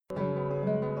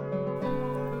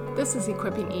This is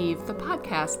Equipping Eve, the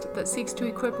podcast that seeks to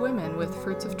equip women with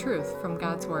fruits of truth from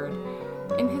God's Word.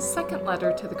 In his second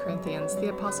letter to the Corinthians, the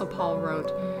Apostle Paul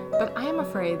wrote, "But I am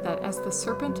afraid that as the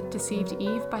serpent deceived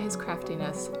Eve by his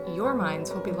craftiness, your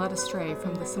minds will be led astray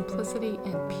from the simplicity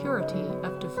and purity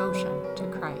of devotion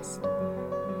to Christ."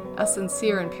 A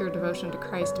sincere and pure devotion to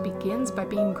Christ begins by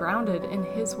being grounded in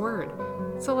his Word.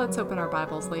 So let's open our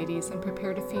Bibles, ladies, and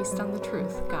prepare to feast on the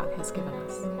truth God has given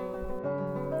us.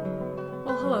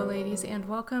 Well, hello, ladies, and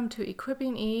welcome to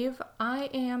Equipping Eve. I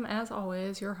am, as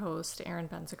always, your host, Erin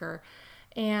Benziger,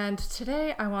 and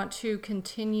today I want to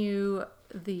continue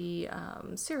the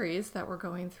series that we're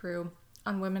going through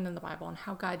on women in the Bible and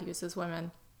how God uses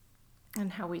women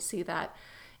and how we see that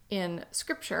in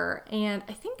Scripture. And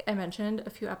I think I mentioned a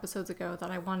few episodes ago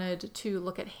that I wanted to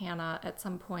look at Hannah at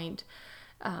some point,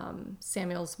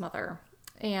 Samuel's mother.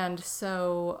 And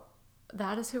so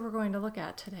that is who we're going to look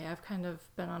at today. I've kind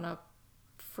of been on a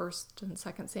 1st and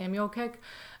 2nd Samuel kick,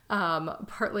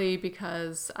 partly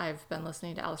because I've been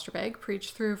listening to Alistair Begg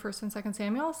preach through 1st and 2nd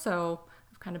Samuel, so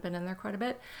I've kind of been in there quite a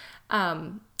bit,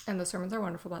 and the sermons are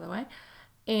wonderful, by the way,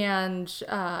 and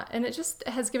it just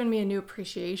has given me a new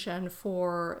appreciation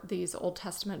for these Old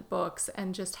Testament books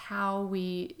and just how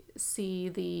we see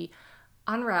the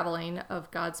unraveling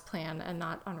of God's plan, and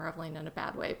not unraveling in a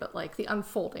bad way, but like the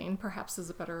unfolding, perhaps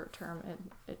is a better term,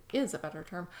 and it is a better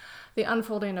term, the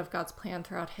unfolding of God's plan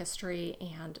throughout history,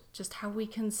 and just how we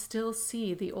can still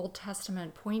see the Old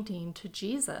Testament pointing to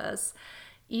Jesus,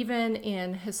 even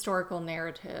in historical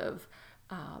narrative.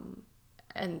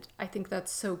 And I think that's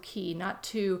so key, not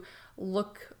to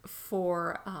look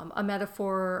for a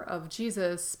metaphor of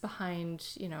Jesus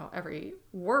behind, every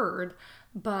word,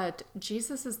 but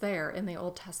Jesus is there in the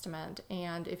Old Testament.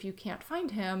 And if you can't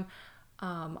find him,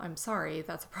 I'm sorry,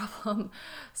 that's a problem.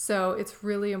 So it's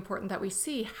really important that we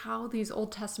see how these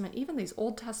Old Testament, even these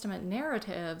Old Testament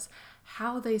narratives,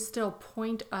 how they still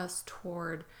point us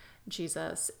toward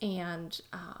Jesus. And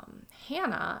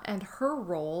Hannah and her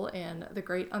role in the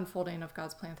great unfolding of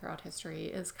God's plan throughout history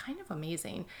is kind of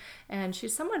amazing. And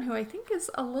she's someone who I think is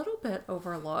a little bit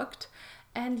overlooked,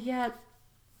 and yet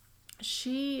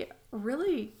she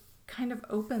really kind of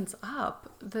opens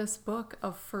up this book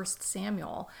of 1st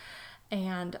Samuel.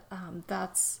 And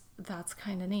that's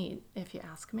kind of neat, if you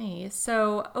ask me.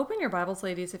 So open your Bibles,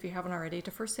 ladies, if you haven't already,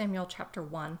 to 1 Samuel chapter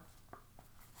 1.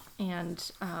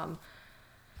 And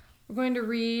we're going to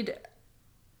read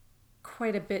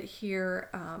quite a bit here.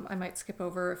 I might skip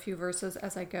over a few verses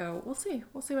as I go. We'll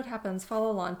see what happens.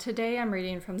 Follow along. Today I'm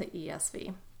reading from the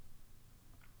ESV.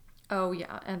 Oh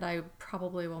yeah, and I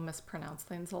probably will mispronounce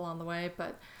things along the way,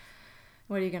 but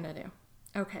what are you going to do?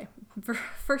 Okay,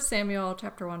 1 Samuel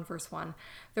chapter 1, verse 1.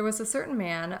 There was a certain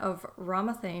man of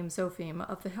Ramathaim Zophim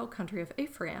of the hill country of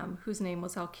Ephraim, whose name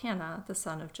was Elkanah, the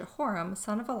son of Jehoram,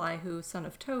 son of Elihu, son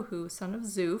of Tohu, son of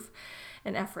Zuph,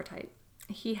 an Ephratite.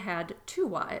 He had 2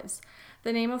 wives.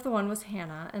 The name of the one was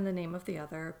Hannah, and the name of the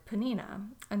other Peninnah.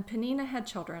 And Peninnah had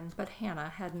children, but Hannah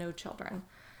had no children.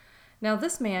 Now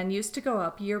this man used to go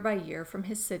up year by year from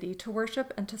his city to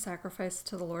worship and to sacrifice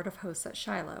to the Lord of hosts at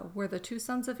Shiloh, where the 2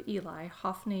 sons of Eli,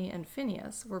 Hophni and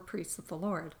Phinehas, were priests of the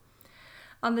Lord.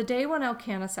 On the day when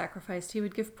Elkanah sacrificed, he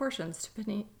would give portions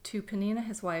to Peninnah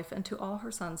his wife and to all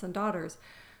her sons and daughters.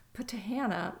 But to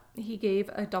Hannah he gave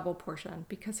a double portion,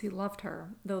 because he loved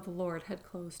her, though the Lord had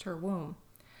closed her womb.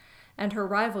 And her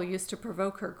rival used to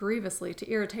provoke her grievously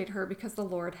to irritate her, because the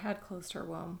Lord had closed her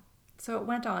womb. So it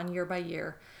went on year by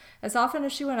year. As often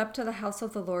as she went up to the house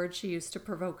of the Lord, she used to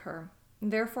provoke her.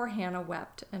 Therefore Hannah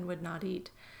wept and would not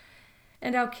eat.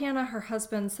 And Elkanah, her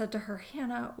husband, said to her,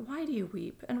 "Hannah, why do you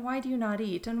weep, and why do you not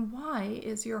eat, and why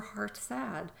is your heart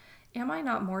sad? Am I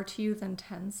not more to you than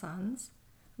 10 sons?"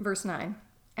 Verse 9.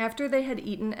 After they had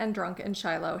eaten and drunk in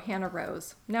Shiloh, Hannah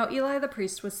rose. Now Eli the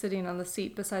priest was sitting on the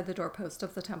seat beside the doorpost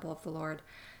of the temple of the Lord.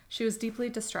 She was deeply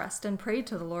distressed and prayed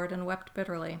to the Lord and wept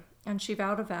bitterly. And she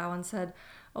vowed a vow and said,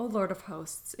 "O Lord of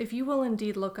hosts, if you will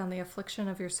indeed look on the affliction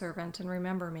of your servant and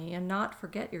remember me, and not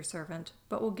forget your servant,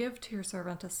 but will give to your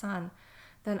servant a son,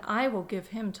 then I will give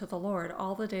him to the Lord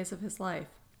all the days of his life,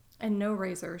 and no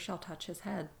razor shall touch his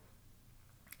head."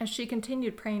 As she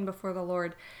continued praying before the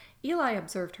Lord, Eli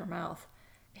observed her mouth.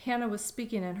 Hannah was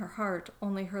speaking in her heart,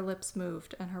 only her lips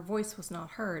moved, and her voice was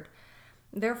not heard.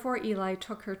 Therefore Eli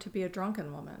took her to be a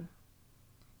drunken woman.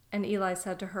 And Eli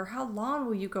said to her, "How long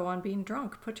will you go on being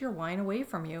drunk? Put your wine away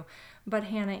from you." But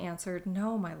Hannah answered,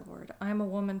 "No, my Lord, I am a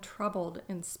woman troubled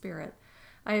in spirit.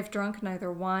 I have drunk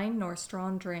neither wine nor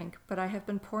strong drink, but I have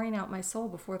been pouring out my soul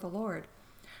before the Lord.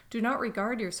 Do not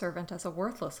regard your servant as a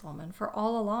worthless woman, for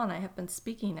all along I have been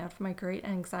speaking out of my great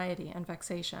anxiety and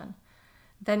vexation."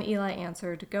 Then Eli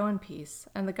answered, "Go in peace,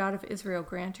 and the God of Israel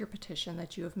grant your petition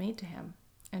that you have made to him."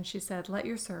 And she said, "Let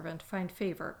your servant find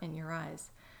favor in your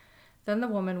eyes." Then the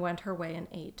woman went her way and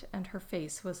ate, and her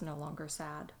face was no longer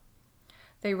sad.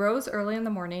 They rose early in the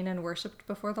morning and worshipped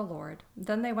before the Lord.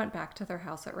 Then they went back to their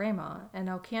house at Ramah, and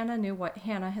Elkanah knew what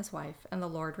Hannah his wife, and the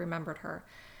Lord remembered her.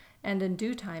 And in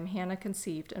due time Hannah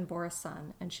conceived and bore a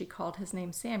son, and she called his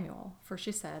name Samuel, for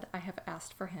she said, "I have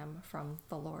asked for him from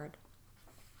the Lord."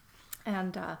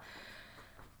 And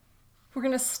we're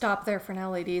going to stop there for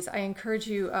now, ladies. I encourage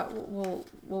you,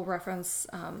 we'll reference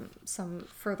some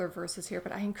further verses here,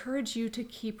 but I encourage you to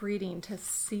keep reading to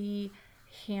see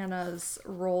Hannah's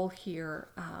role here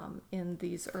in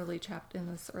this early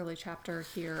chapter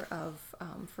here of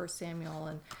 1 Samuel,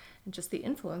 and just the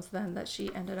influence then that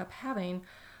she ended up having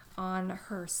on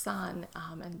her son,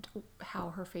 and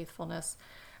how her faithfulness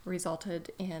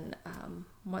resulted in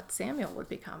what Samuel would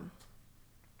become.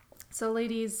 So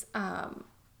ladies,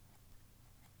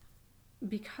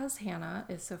 because Hannah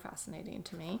is so fascinating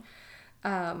to me,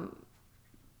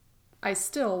 I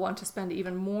still want to spend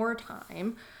even more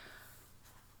time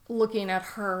looking at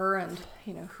her and,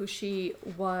 who she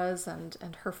was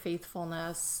and her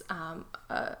faithfulness.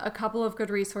 A couple of good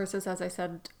resources, as I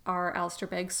said, are Alistair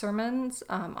Begg's sermons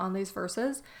on these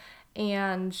verses,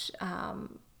 and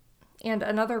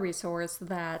another resource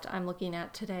that I'm looking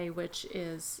at today, which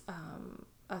is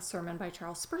a sermon by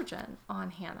Charles Spurgeon on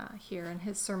Hannah here, and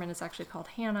his sermon is actually called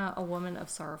 "Hannah, a Woman of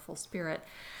Sorrowful Spirit."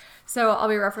 So I'll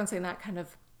be referencing that kind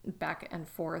of back and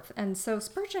forth. And so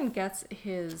Spurgeon gets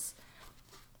his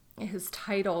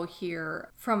title here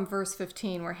from verse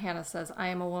 15, where Hannah says, "I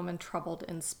am a woman troubled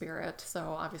in spirit."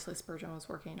 So obviously Spurgeon was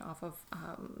working off of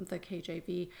the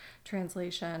KJV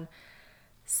translation.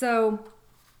 So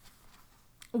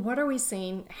what are we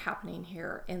seeing happening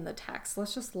here in the text?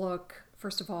 Let's just look,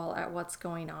 first of all, at what's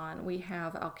going on. We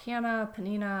have Elkanah,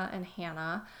 Peninnah, and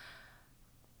Hannah.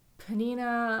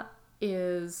 Peninnah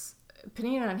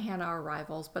and Hannah are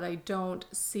rivals, but I don't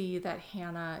see that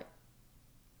Hannah...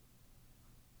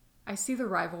 I see the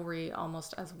rivalry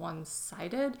almost as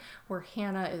one-sided, where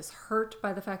Hannah is hurt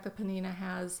by the fact that Peninnah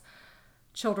has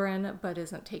children, but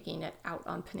isn't taking it out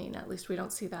on Peninnah. At least we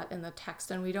don't see that in the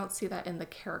text, and we don't see that in the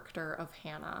character of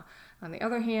Hannah. On the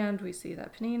other hand, we see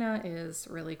that Peninnah is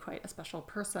really quite a special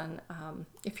person,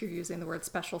 if you're using the word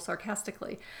special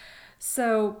sarcastically.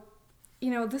 So,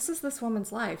 this is this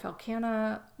woman's life.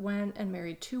 Elkanah went and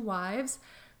married 2 wives.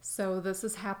 So this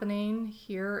is happening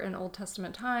here in Old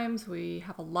Testament times. We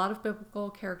have a lot of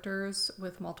biblical characters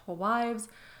with multiple wives.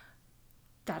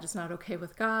 That is not okay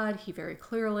with God. He very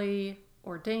clearly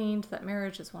ordained that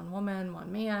marriage is 1 woman,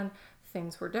 1 man.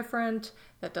 Things were different.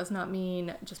 That does not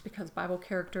mean just because Bible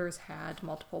characters had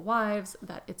multiple wives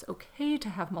that it's okay to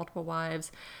have multiple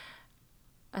wives.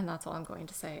 And that's all I'm going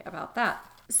to say about that.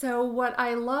 So what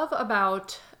I love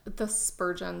about the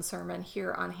Spurgeon sermon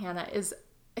here on Hannah is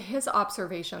his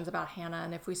observations about Hannah.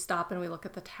 And if we stop and we look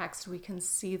at the text, we can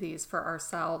see these for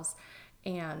ourselves.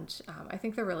 And I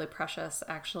think they're really precious,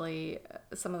 actually,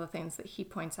 some of the things that he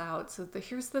points out. So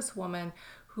here's this woman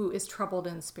who is troubled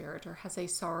in spirit, or has a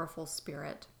sorrowful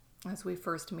spirit, as we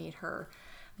first meet her.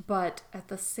 But at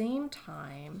the same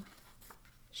time,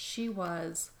 she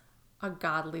was a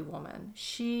godly woman.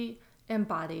 She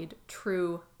embodied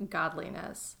true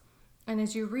godliness. And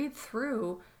as you read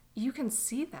through, you can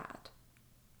see that.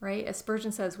 Right? As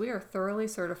Spurgeon says, we are thoroughly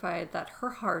certified that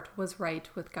her heart was right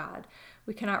with God.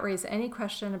 We cannot raise any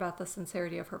question about the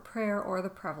sincerity of her prayer or the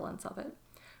prevalence of it.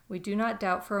 We do not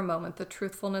doubt for a moment the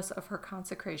truthfulness of her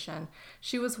consecration.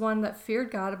 She was one that feared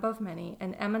God above many,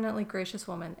 an eminently gracious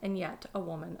woman, and yet a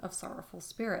woman of sorrowful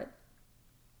spirit.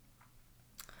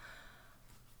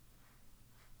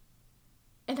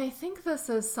 And I think this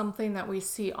is something that we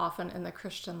see often in the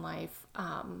Christian life.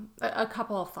 A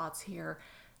couple of thoughts here,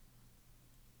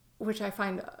 which I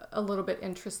find a little bit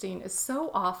interesting, is so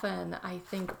often I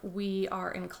think we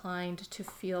are inclined to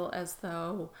feel as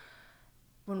though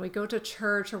when we go to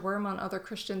church or we're among other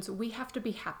Christians, we have to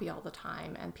be happy all the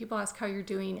time. And people ask how you're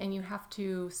doing, and you have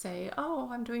to say, "Oh,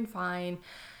 I'm doing fine."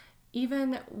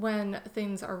 Even when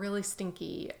things are really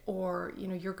stinky, or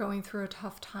you're going through a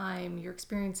tough time, you're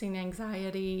experiencing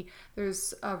anxiety,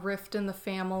 there's a rift in the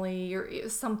family, or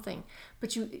something,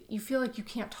 but you feel like you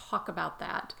can't talk about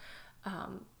that.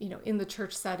 In the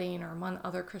church setting or among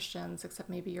other Christians, except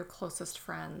maybe your closest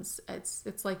friends.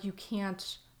 It's like you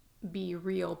can't be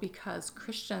real because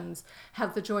Christians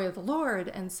have the joy of the Lord,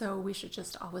 and so we should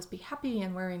just always be happy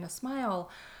and wearing a smile.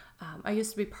 I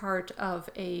used to be part of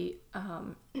a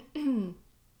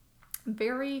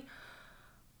very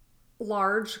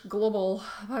large global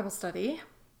Bible study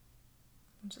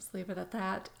Just leave it at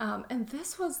that. And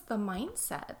this was the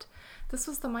mindset. This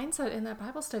was the mindset in that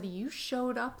Bible study. You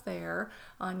showed up there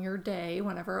on your day,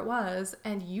 whenever it was,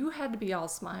 and you had to be all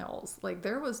smiles. Like,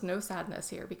 there was no sadness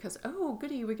here because, oh,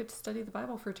 goody, we get to study the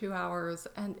Bible for 2 hours.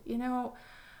 And,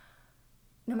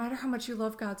 no matter how much you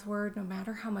love God's word, no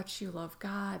matter how much you love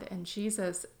God and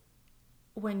Jesus,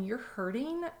 when you're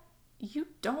hurting, you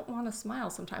don't want to smile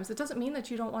sometimes. It doesn't mean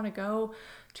that you don't want to go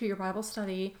to your Bible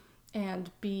study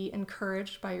and be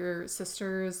encouraged by your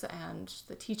sisters and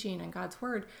the teaching and God's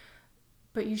word,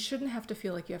 but you shouldn't have to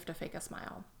feel like you have to fake a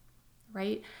smile,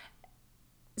 right?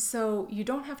 So you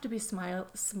don't have to be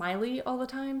smiley all the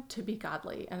time to be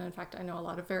godly. And in fact, I know a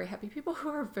lot of very happy people who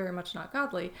are very much not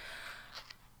godly.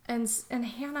 And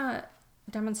Hannah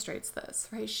demonstrates this,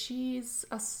 right? She's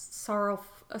a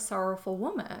sorrowful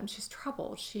woman. She's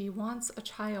troubled. She wants a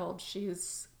child.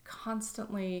 She's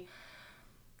constantly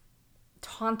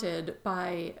taunted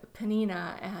by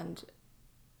Peninnah, and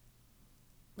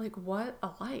like, what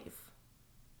a life,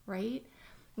 right?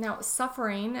 Now,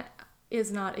 suffering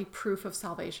is not a proof of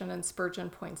salvation, and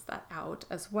Spurgeon points that out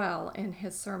as well in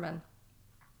his sermon.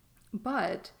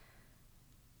 But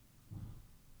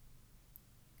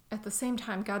at the same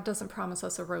time, God doesn't promise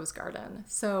us a rose garden.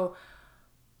 So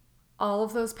all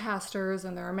of those pastors,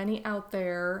 and there are many out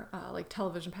there, like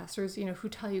television pastors, who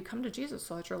tell you, come to Jesus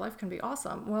so that your life can be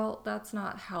awesome. Well, that's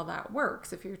not how that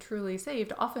works. If you're truly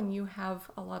saved, often you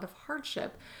have a lot of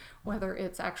hardship, whether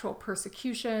it's actual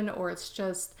persecution or it's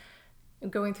just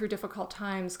going through difficult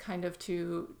times kind of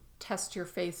to test your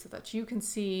faith so that you can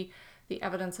see the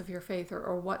evidence of your faith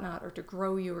or whatnot, or to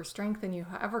grow you or strengthen you,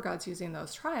 however God's using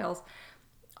those trials.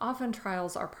 Often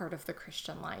trials are part of the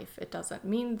Christian life. It doesn't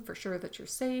mean for sure that you're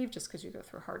saved just because you go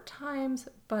through hard times,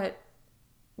 but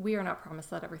we are not promised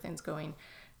that everything's going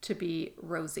to be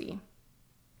rosy.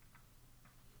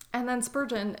 And then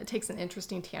Spurgeon takes an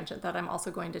interesting tangent that I'm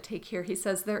also going to take here. He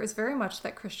says, there is very much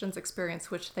that Christians experience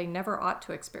which they never ought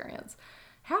to experience.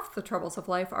 Half the troubles of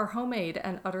life are homemade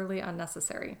and utterly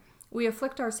unnecessary. We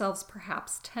afflict ourselves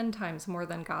perhaps 10 times more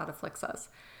than God afflicts us.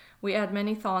 We add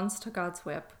many thorns to God's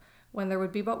whip. When there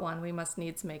would be but one, we must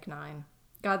needs make 9.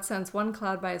 God sends one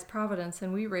cloud by his providence,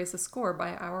 and we raise a score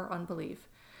by our unbelief.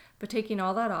 But taking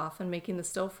all that off, and making the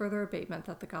still further abatement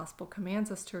that the gospel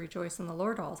commands us to rejoice in the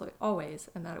Lord always,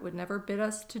 and that it would never bid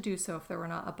us to do so if there were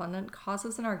not abundant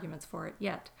causes and arguments for it,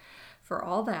 yet, for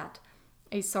all that,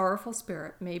 a sorrowful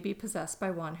spirit may be possessed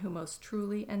by one who most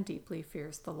truly and deeply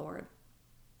fears the Lord.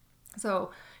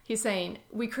 So he's saying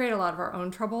we create a lot of our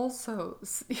own troubles, so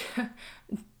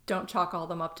don't chalk all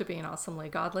them up to being awesomely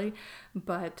godly,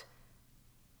 but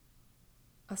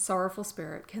a sorrowful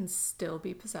spirit can still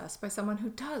be possessed by someone who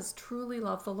does truly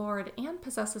love the Lord and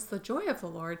possesses the joy of the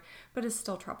Lord, but is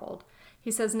still troubled.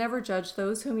 He says, never judge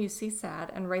those whom you see sad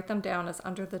and write them down as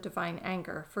under the divine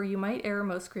anger, for you might err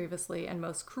most grievously and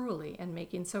most cruelly in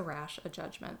making so rash a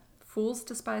judgment. Fools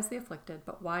despise the afflicted,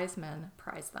 but wise men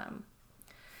prize them.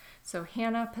 So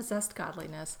Hannah possessed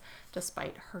godliness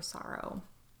despite her sorrow.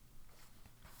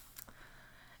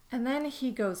 And then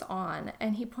he goes on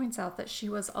and he points out that she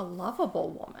was a lovable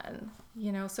woman,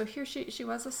 so here she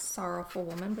was a sorrowful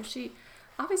woman, but she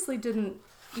obviously didn't,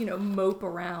 mope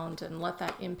around and let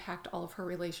that impact all of her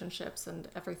relationships and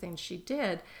everything she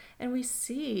did. And we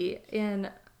see in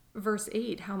verse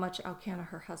 8 how much Elkanah,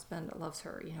 her husband, loves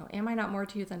her. Am I not more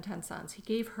to you than 10 sons? He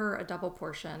gave her a double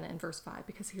portion in verse 5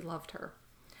 because he loved her.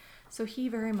 So he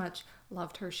very much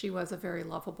loved her. She was a very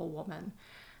lovable woman.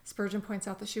 Spurgeon points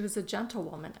out that she was a gentle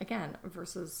woman, again,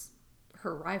 versus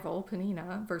her rival,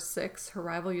 Peninnah. Verse 6, her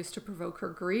rival used to provoke her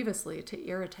grievously to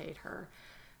irritate her.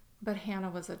 But Hannah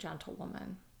was a gentle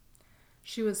woman.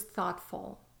 She was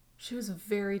thoughtful. She was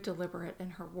very deliberate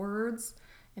in her words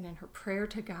and in her prayer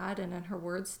to God and in her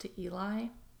words to Eli.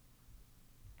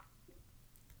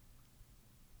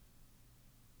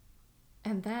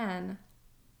 And then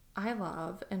I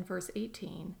love in verse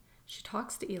 18, she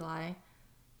talks to Eli.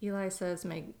 Eli says,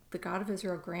 may the God of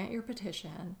Israel grant your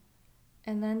petition.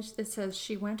 And then it says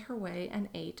she went her way and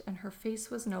ate, and her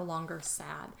face was no longer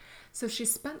sad. So she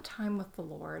spent time with the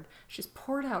Lord. She's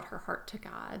poured out her heart to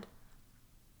God.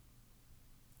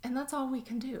 And that's all we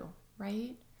can do,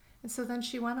 right? And so then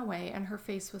she went away and her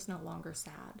face was no longer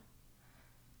sad.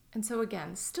 And so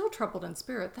again, still troubled in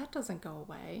spirit, that doesn't go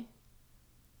away.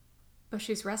 But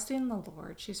she's resting in the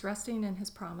Lord. She's resting in his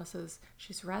promises.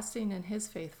 She's resting in his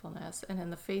faithfulness and in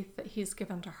the faith that he's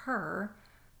given to her.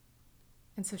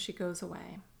 And so she goes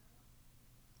away.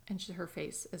 And her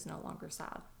face is no longer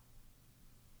sad.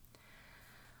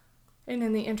 And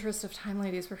in the interest of time,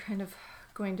 ladies, we're kind of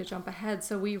going to jump ahead.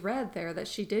 So we read there that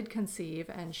she did conceive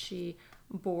and she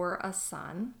bore a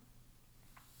son.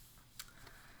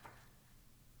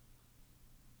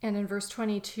 And in verse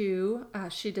 22,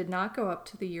 she did not go up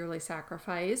to the yearly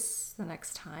sacrifice the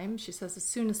next time. She says, as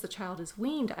soon as the child is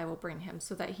weaned, I will bring him,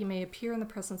 so that he may appear in the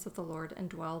presence of the Lord and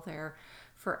dwell there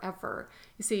forever.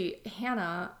 You see,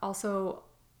 Hannah also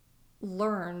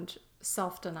learned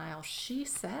self-denial. She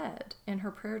said in her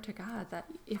prayer to God that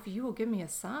if you will give me a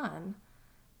son,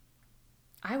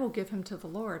 I will give him to the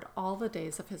Lord all the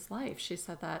days of his life. She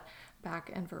said that back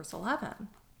in verse 11.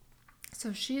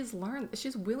 So she's learned,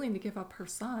 she's willing to give up her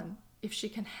son if she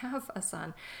can have a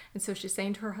son. And so she's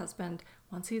saying to her husband,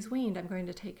 once he's weaned, I'm going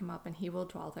to take him up and he will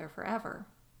dwell there forever.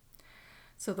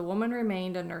 So the woman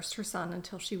remained and nursed her son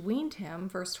until she weaned him.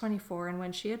 Verse 24, and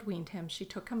when she had weaned him, she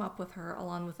took him up with her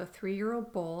along with a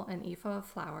 3-year-old bull, an ephah of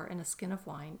flour, and a skin of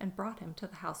wine, and brought him to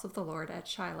the house of the Lord at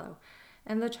Shiloh.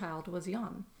 And the child was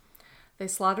young. They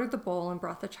slaughtered the bull and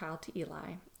brought the child to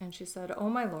Eli. And she said, O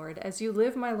my Lord, as you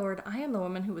live, my Lord, I am the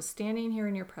woman who was standing here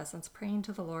in your presence, praying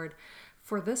to the Lord.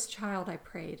 For this child I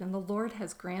prayed, and the Lord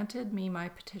has granted me my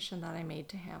petition that I made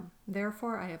to him.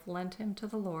 Therefore I have lent him to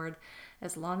the Lord.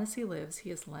 As long as he lives, he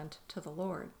is lent to the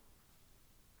Lord.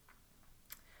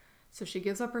 So she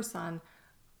gives up her son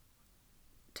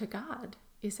to God,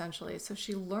 essentially. So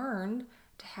she learned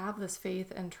to have this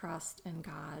faith and trust in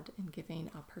God in giving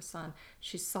up her son.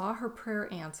 She saw her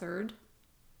prayer answered.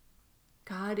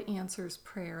 God answers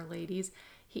prayer, ladies.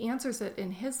 He answers it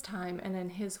in his time and in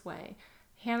his way.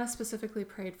 Hannah specifically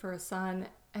prayed for a son,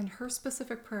 and her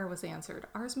specific prayer was answered.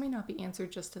 Ours may not be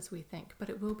answered just as we think, but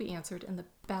it will be answered in the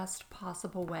best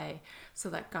possible way so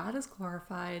that God is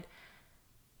glorified.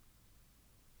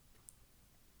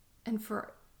 And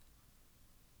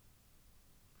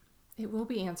it will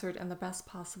be answered in the best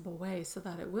possible way so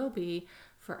that it will be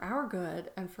for our good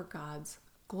and for God's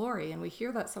glory. And we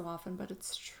hear that so often, but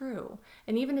it's true.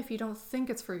 And even if you don't think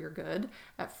it's for your good,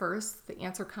 at first the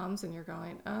answer comes and you're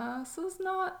going, so it's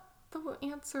not the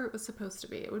answer it was supposed to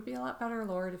be. It would be a lot better,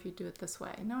 Lord, if you do it this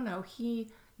way. No, he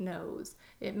knows.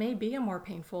 It may be a more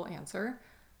painful answer,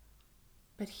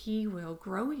 but he will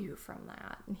grow you from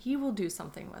that and he will do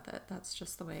something with it. That's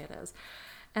just the way it is.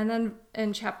 And then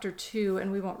in chapter 2, and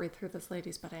we won't read through this,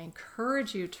 ladies, but I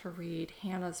encourage you to read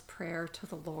Hannah's prayer to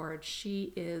the Lord.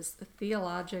 She is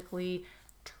theologically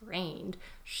trained.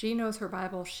 She knows her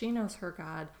Bible. She knows her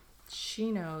God.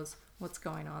 She knows what's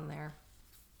going on there.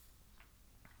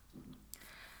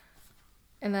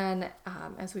 And then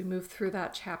as we move through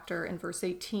that chapter in verse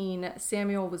 18,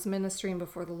 Samuel was ministering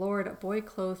before the Lord, a boy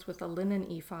clothed with a linen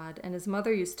ephod, and his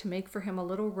mother used to make for him a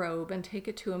little robe and take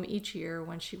it to him each year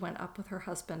when she went up with her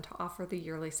husband to offer the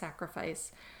yearly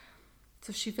sacrifice.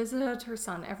 So she visited her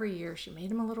son every year. She made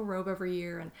him a little robe every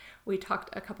year. And we talked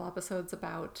a couple episodes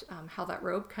about how that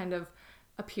robe kind of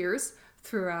appears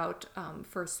throughout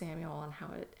 1 Samuel and how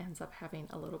it ends up having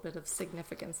a little bit of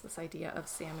significance, this idea of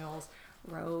Samuel's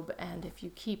robe. And if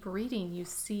you keep reading, you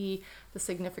see the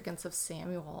significance of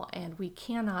Samuel, and we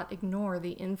cannot ignore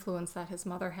the influence that his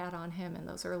mother had on him in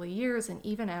those early years, and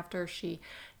even after she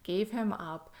gave him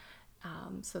up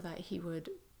so that he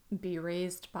would be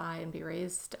raised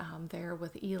there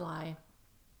with Eli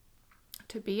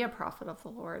to be a prophet of the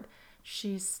Lord.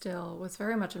 She still was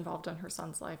very much involved in her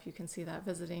son's life. You can see that,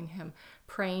 visiting him,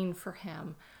 praying for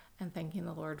him, and thanking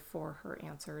the Lord for her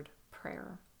answered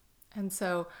prayer. And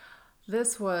so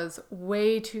this was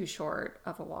way too short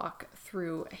of a walk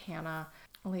through Hannah,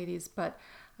 ladies, but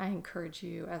I encourage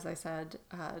you, as I said,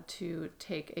 to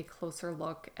take a closer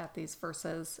look at these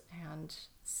verses and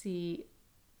see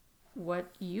what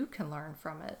you can learn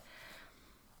from it.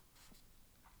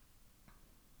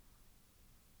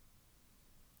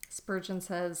 Spurgeon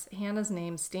says, Hannah's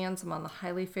name stands among the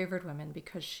highly favored women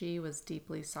because she was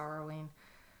deeply sorrowing.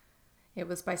 It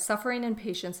was by suffering and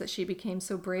patience that she became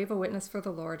so brave a witness for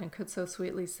the Lord and could so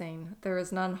sweetly sing, There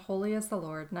is none holy as the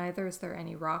Lord, neither is there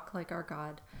any rock like our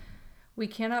God. We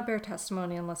cannot bear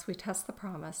testimony unless we test the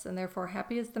promise, and therefore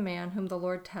happy is the man whom the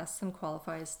Lord tests and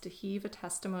qualifies to heave a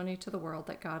testimony to the world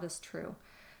that God is true.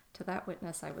 To that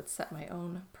witness I would set my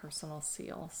own personal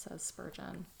seal, says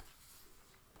Spurgeon.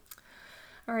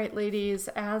 All right, ladies,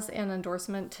 as an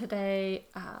endorsement today,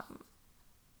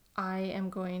 I am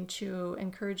going to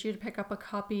encourage you to pick up a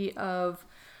copy of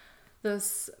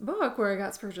this book where I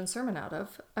got Spurgeon's sermon out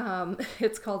of.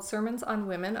 It's called Sermons on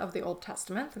Women of the Old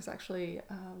Testament. There's actually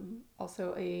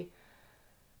also a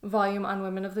volume on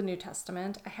Women of the New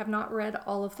Testament. I have not read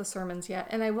all of the sermons yet,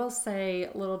 and I will say,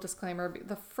 a little disclaimer,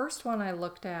 the first one I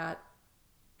looked at,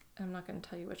 I'm not going to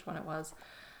tell you which one it was,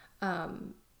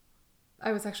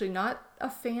 I was actually not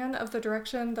a fan of the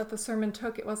direction that the sermon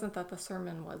took. It wasn't that the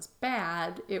sermon was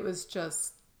bad. It was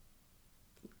just,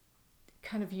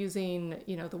 kind of using,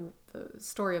 the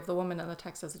story of the woman in the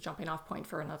text as a jumping off point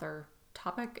for another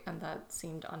topic, and that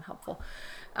seemed unhelpful.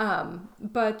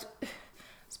 But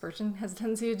Spurgeon has a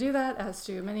tendency to do that, as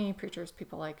do many preachers,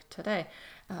 people like today.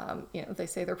 They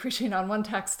say they're preaching on one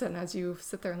text, and as you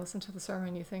sit there and listen to the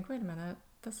sermon, you think, wait a minute,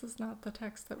 this is not the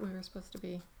text that we were supposed to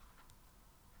be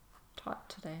taught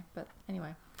today. But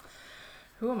anyway,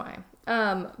 who am I?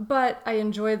 But I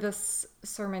enjoyed this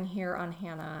sermon here on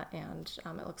Hannah, and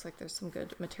it looks like there's some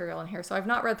good material in here. So I've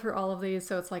not read through all of these,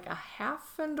 so it's like a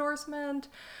half endorsement.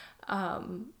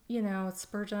 It's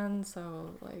Spurgeon,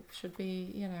 so should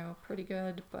be, pretty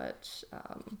good. But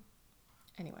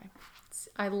anyway,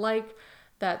 I like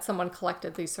that someone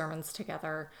collected these sermons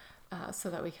together so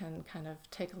that we can kind of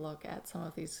take a look at some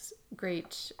of these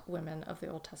great women of the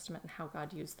Old Testament and how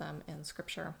God used them in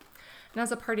Scripture. And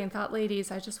as a parting thought,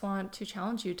 ladies, I just want to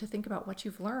challenge you to think about what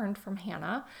you've learned from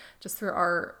Hannah just through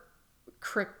our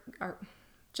quick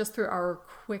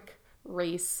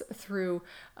race through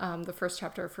the first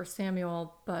chapter of 1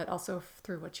 Samuel, but also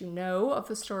through what you know of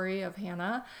the story of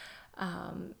Hannah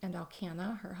and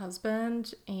Elkanah, her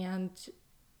husband, and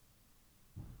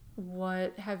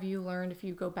what have you learned if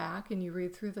you go back and you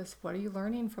read through this? What are you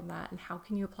learning from that, and how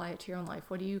can you apply it to your own life?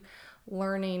 What are you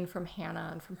learning from Hannah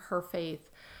and from her faith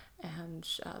and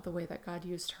the way that God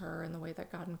used her and the way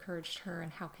that God encouraged her,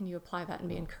 and how can you apply that and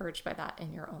be encouraged by that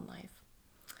in your own life?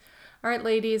 All right,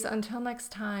 ladies, until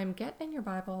next time, get in your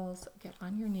Bibles, get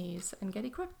on your knees, and get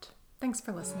equipped. Thanks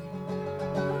for listening.